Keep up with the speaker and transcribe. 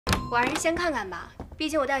我还是先看看吧，毕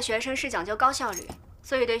竟我带学生是讲究高效率，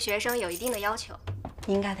所以对学生有一定的要求。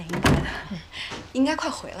应该的，应该的，应该快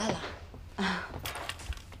回来了。啊，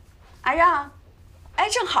阿让，哎，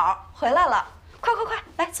正好回来了，快快快，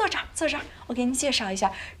来坐这儿，坐这儿，我给您介绍一下，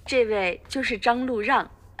这位就是张陆让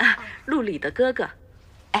啊，陆李的哥哥。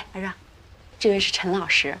哎，阿让，这位是陈老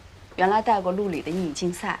师，原来带过陆李的英语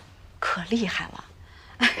竞赛，可厉害了。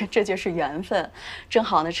这就是缘分，正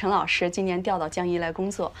好呢，陈老师今年调到江一来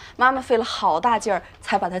工作，妈妈费了好大劲儿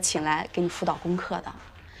才把他请来给你辅导功课的。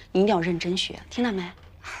你一定要认真学，听到没？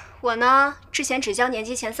我呢，之前只教年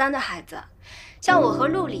级前3的孩子，像我和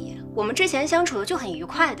陆李，我们之前相处的就很愉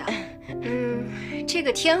快的。这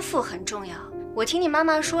个天赋很重要。我听你妈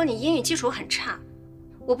妈说你英语基础很差，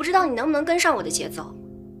我不知道你能不能跟上我的节奏。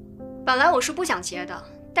本来我是不想接的，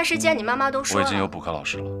但是既然你妈妈都说了，我已经有补课老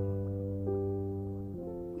师了。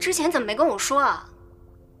之前怎么没跟我说啊？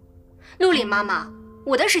陆李妈妈，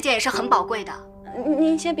我的时间也是很宝贵的。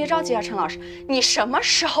您先别着急啊，陈老师，你什么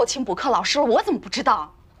时候请补课老师了？我怎么不知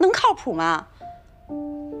道？能靠谱吗？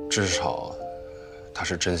至少，他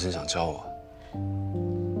是真心想教我。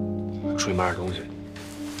出去买点东西。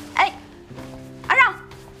哎，阿让，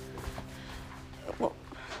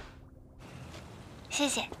谢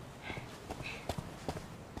谢。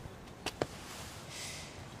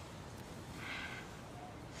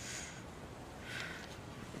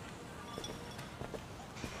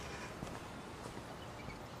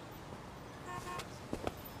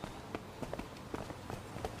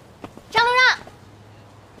张陆让，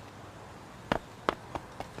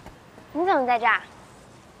你怎么在这儿？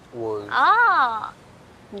哦，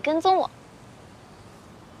你跟踪我。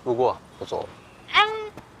路过，我走了。哎，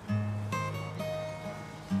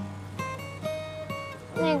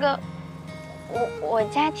那个，我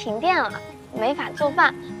家停电了，没法做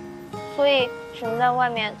饭，所以只能在外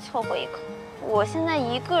面凑合一口。我现在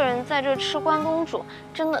一个人在这吃关东煮，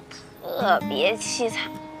真的特别凄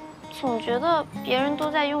惨，总觉得别人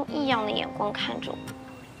都在用异样的眼光看着我。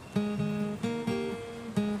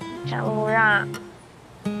张陆让，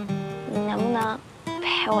你能不能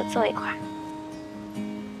陪我坐一会儿？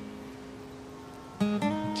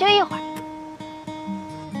就一会儿。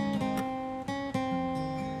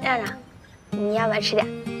让让，你要不要吃点？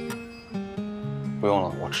不用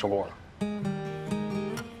了，我吃过了。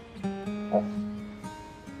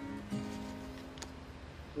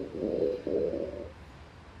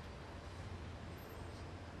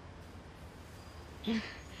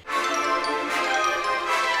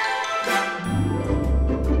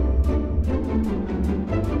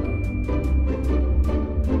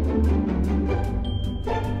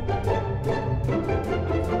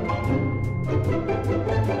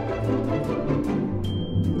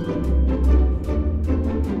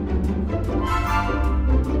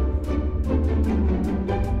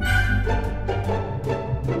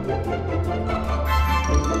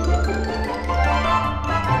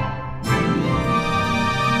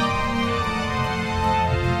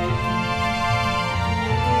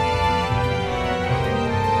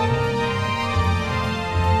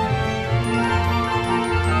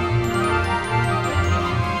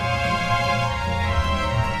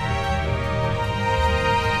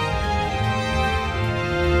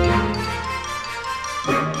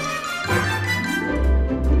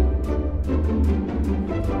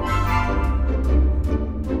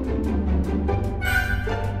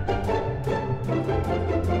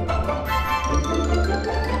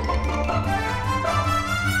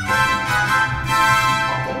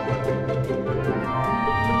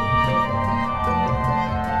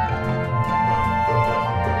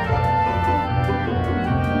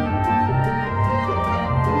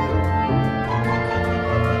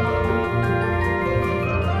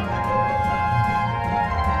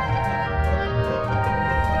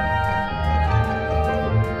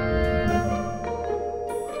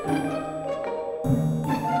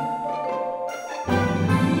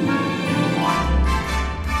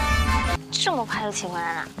这么快就请回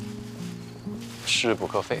来了？是补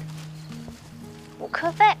课费。补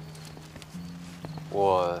课费？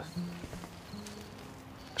我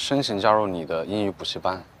申请加入你的英语补习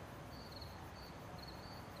班，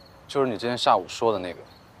就是你今天下午说的那个，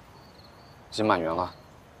已经满员了。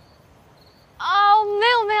哦，没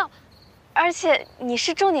有没有，而且你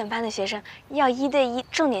是重点班的学生，要1对1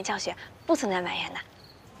重点教学，不存在满员的。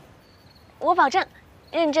我保证，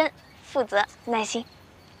认真、负责、耐心。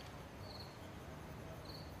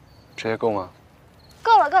这些够吗？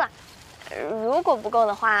够了够了，如果不够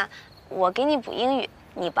的话，我给你补英语，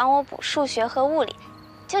你帮我补数学和物理，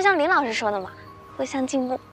就像林老师说的嘛，互相进步。